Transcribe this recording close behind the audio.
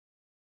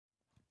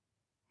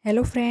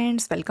Hello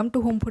friends, welcome to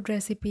home food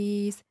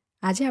recipes.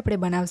 આજે આપણે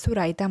બનાવશું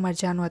રાયતા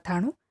મરચાંનું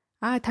અથાણું।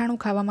 આ અથાણું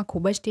ખાવામાં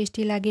ખૂબ જ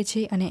ટેસ્ટી લાગે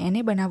છે અને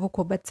એને બનાવવું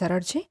ખૂબ જ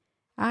સરળ છે।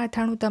 આ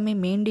અથાણું તમે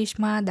મેઇન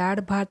ડિશમાં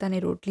દાળ ભાત અને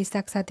રોટલી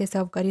શાક સાથે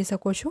સર્વ કરી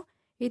શકો છો।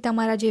 એ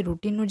તમારા જે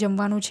રૂટીનનું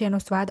જમવાનું છે એનો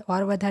સ્વાદ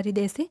ઓર વધારી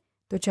દેશે।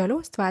 તો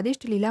ચલો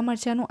સ્વાદિષ્ટ લીલા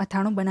મરચાંનું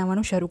અથાણું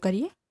બનાવવાનું શરૂ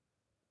કરીએ।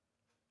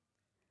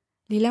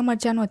 લીલા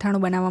મરચાંનું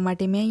અથાણું બનાવવા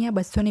માટે મેં અહીંયા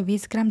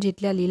 220 ગ્રામ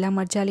જેટલા લીલા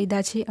મરચાં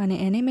લીધા છે અને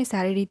એને મેં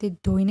સારી રીતે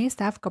ધોઈને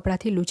સાફ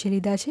કપડાથી લૂછી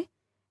લીધા છે।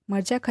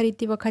 મરચાં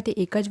ખરીદતી વખતે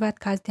એક જ વાત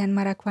ખાસ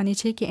ધ્યાનમાં રાખવાની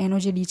છે કે એનો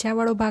જે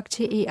ડીચાવાળો ભાગ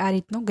છે એ આ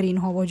રીતનો ગ્રીન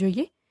હોવો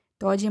જોઈએ,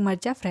 તો જ એ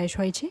મરચાં ફ્રેશ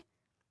હોય છે।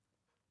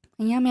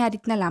 અહીંયા મેં આ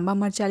રીતના લાંબા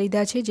મરચાં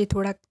લીધા છે જે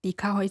થોડાક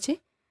તીખા હોય છે।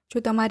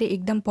 જો તમારે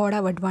એકદમ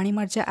પહોળા વઢવાણી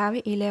મરચાં આવે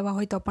એ લેવા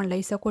હોય તો પણ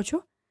લઈ શકો છો।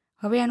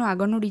 હવે આનો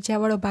આગળનો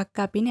ડીચાવાળો ભાગ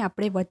કાપીને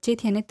આપણે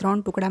વચ્ચેથી એને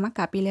 3 ટુકડામાં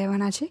કાપી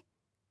લેવાના છે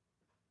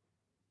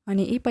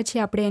અને એ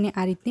પછી આપણે એને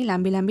આ રીતની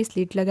લાંબી લાંબી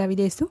સ્લીટ લગાવી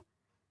દઈશું।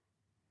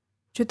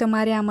 જો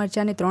તમારે આ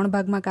મરચાંને 3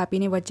 ભાગમાં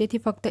કાપીને વચ્ચેથી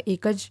ફક્ત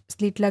એક જ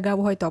સ્લીટ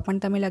લગાવવો હોય તો પણ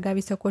તમે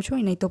લગાવી શકો છો,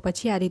 નહીં તો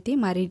પછી આ રીતે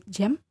મારી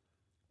જેમ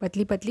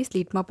પતલી પતલી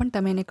સ્લીટમાં પણ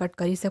તમે એને કટ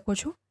કરી શકો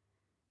છો।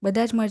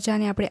 બધા જ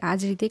મરચાંને આપણે આ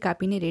જ રીતે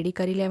કાપીને રેડી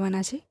કરી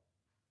લેવાના છે।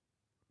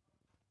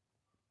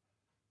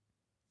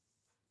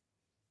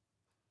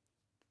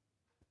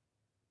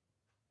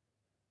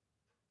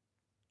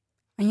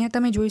 અહીંયા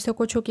તમે જોઈ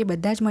શકો છો કે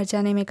બધા જ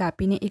મરચાંને મેં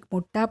કાપીને એક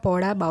મોટા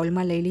પહોળા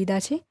બાઉલમાં લઈ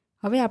લીધા છે।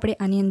 હવે આપણે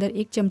આની અંદર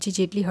 1 ચમચી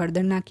જેટલી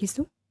હળદર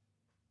નાખીશું,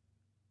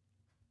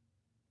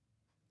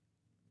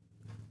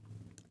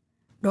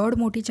 1.5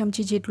 મોટી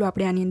ચમચી જેટલું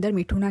આપણે આની અંદર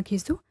મીઠું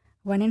નાખીશું।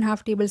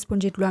 1.5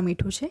 ટેબલસ્પૂન જેટલું આ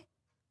મીઠું છે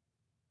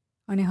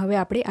અને હવે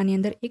આપણે આની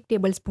અંદર 1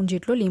 ટેબલસ્પૂન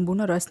જેટલો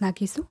લીંબુનો રસ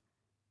નાખીશું।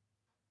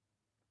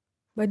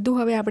 બધું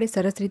હવે આપણે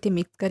સરસ રીતે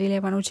મિક્સ કરી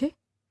લેવાનું છે।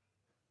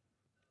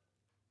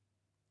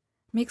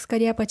 મિક્સ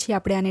કર્યા પછી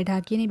આપણે આને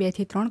ઢાંકીને 2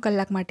 થી 3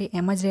 કલાક માટે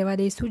એમ જ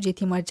રહેવા દઈશું,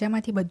 જેથી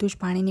મરચાંમાંથી બધું જ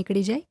પાણી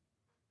નીકળી જાય।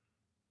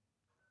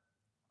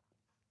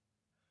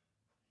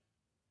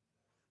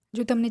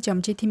 જો તમને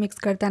ચમચીથી મિક્સ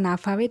કરતા ના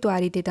ફાવે તો આ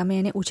રીતે તમે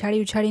એને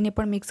ઉછાળીને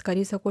પણ મિક્સ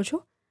કરી શકો છો।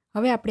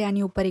 હવે આપણે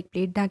આની ઉપર એક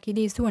પ્લેટ ઢાંકી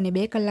દઈશું અને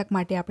 2 કલાક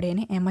માટે આપણે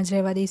એને એમ જ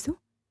રહેવા દઈશું।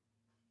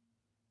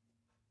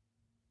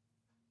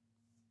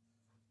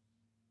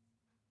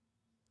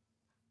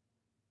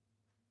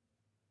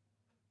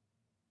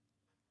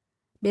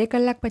 બે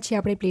કલાક પછી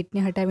આપણે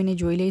પ્લેટને હટાવીને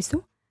જોઈ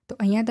લઈશું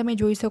તો અહીંયા તમે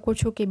જોઈ શકો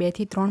છો કે 2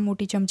 થી 3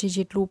 મોટી ચમચી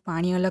જેટલું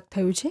પાણી અલગ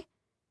થયું છે।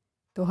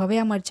 તો હવે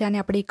આ મરચાંને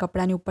આપણે એક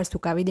કપડાની ઉપર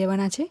સુકાવી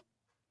દેવાના છે।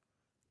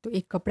 તો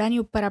એક કપડાની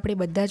ઉપર આપણે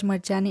બધા જ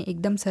મરચાંને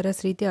એકદમ સરસ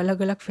રીતે અલગ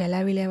અલગ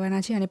ફેલાવી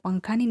લેવાના છે અને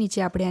પંખાની નીચે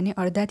આપણે આને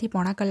અડધાથી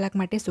પોણા કલાક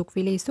માટે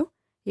સૂકવી લઈશું।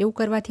 એવું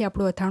કરવાથી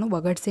આપણું અથાણું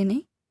બગડશે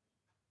નહીં।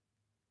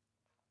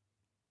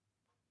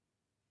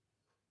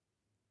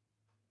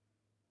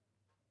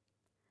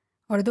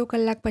 અડધો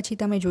કલાક પછી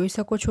તમે જોઈ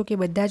શકો છો કે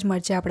બધા જ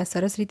મરચાં આપણા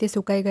સરસ રીતે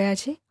સુકાઈ ગયા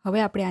છે।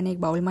 હવે આપણે આને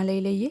એક બાઉલમાં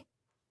લઈ લઈએ।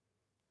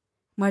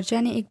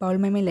 મરચાંને એક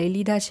બાઉલમાં મેં લઈ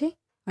લીધા છે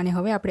અને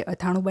હવે આપણે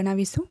અથાણું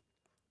બનાવીશું।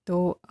 તો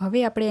હવે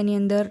આપણે એની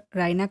અંદર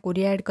રાઈના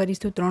કોરિયા એડ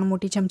કરીશું, 3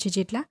 મોટી ચમચી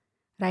જેટલા।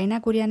 રાઈના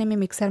કોરિયાને મેં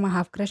મિક્સરમાં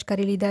હાફ ક્રશ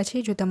કરી લીધા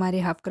છે। જો તમારે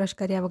હાફ ક્રશ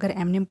કર્યા વગર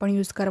એમને પણ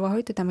યુઝ કરવા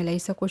હોય તો તમે લઈ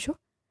શકો છો।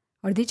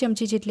 અડધી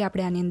ચમચી જેટલી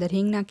આપણે આની અંદર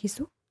હિંગ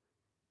નાખીશું,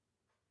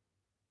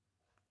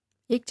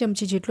 1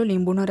 ચમચી જેટલો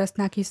લીંબુનો રસ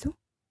નાખીશું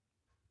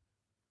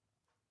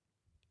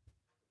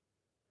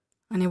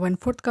અને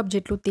 1/4 કપ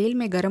જેટલું તેલ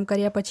મેં ગરમ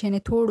કર્યા પછી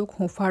એને થોડુંક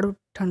હુંફાળું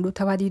ઠંડુ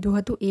થવા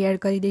દીધું હતું એ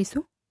એડ કરી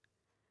દઈશું।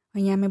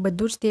 અહીંયા મેં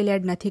બધું જ તેલ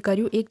એડ નથી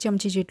કર્યું, 1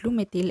 ચમચી જેટલું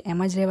મેં તેલ એમ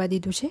જ રહેવા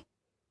દીધું છે।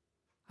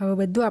 હવે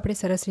બધું આપણે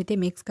સરસ રીતે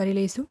મિક્સ કરી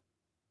લઈશું।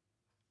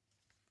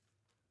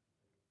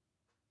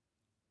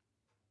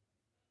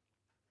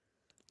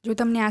 જો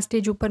તમને આ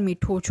સ્ટેજ ઉપર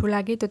મીઠું ઓછું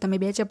લાગે તો તમે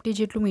 2 ચપટી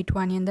જેટલું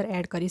મીઠું આની અંદર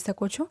એડ કરી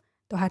શકો છો।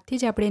 તો હાથથી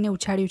જ આપણે એને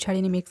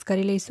ઉછાળીને મિક્સ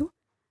કરી લઈશું।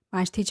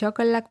 5 થી 6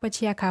 કલાક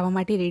પછી આ ખાવા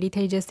માટે રેડી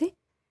થઈ જશે।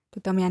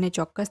 તો તમે આને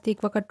ચોક્કસથી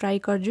એક વખત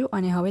ટ્રાય કરજો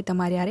અને હવે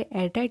તમારે આને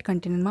એરટાઇટ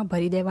કન્ટેનરમાં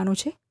ભરી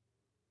દેવાનું છે।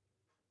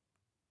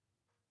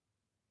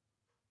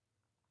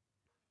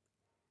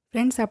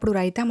 ફ્રેન્ડ્સ, આપણું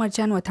રાયતા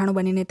મરચાંનું અથાણું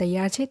બનીને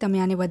તૈયાર છે।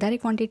 તમે આને વધારે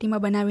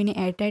ક્વોન્ટિટીમાં બનાવીને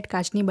એરટાઇટ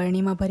કાચની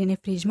બરણીમાં ભરીને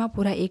ફ્રીજમાં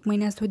પૂરા 1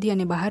 મહિના સુધી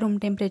અને બહાર રૂમ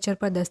ટેમ્પરેચર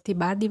પર 10 થી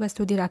 12 દિવસ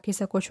સુધી રાખી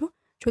શકો છો।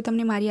 જો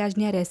તમને મારી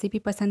આજની આ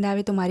રેસીપી પસંદ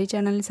આવે તો મારી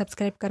ચેનલને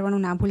સબસ્ક્રાઇબ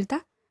કરવાનું ના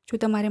ભૂલતા।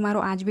 જો તમારે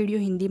મારો આ જ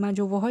વિડીયો હિન્દીમાં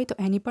જોવો હોય તો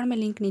એની પણ મેં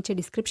લિંક નીચે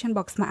ડિસ્ક્રિપ્શન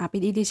બોક્સમાં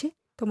આપી દીધી છે।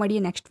 તો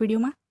મળીએ નેક્સ્ટ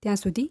વિડીયોમાં,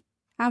 ત્યાં સુધી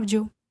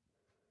આવજો।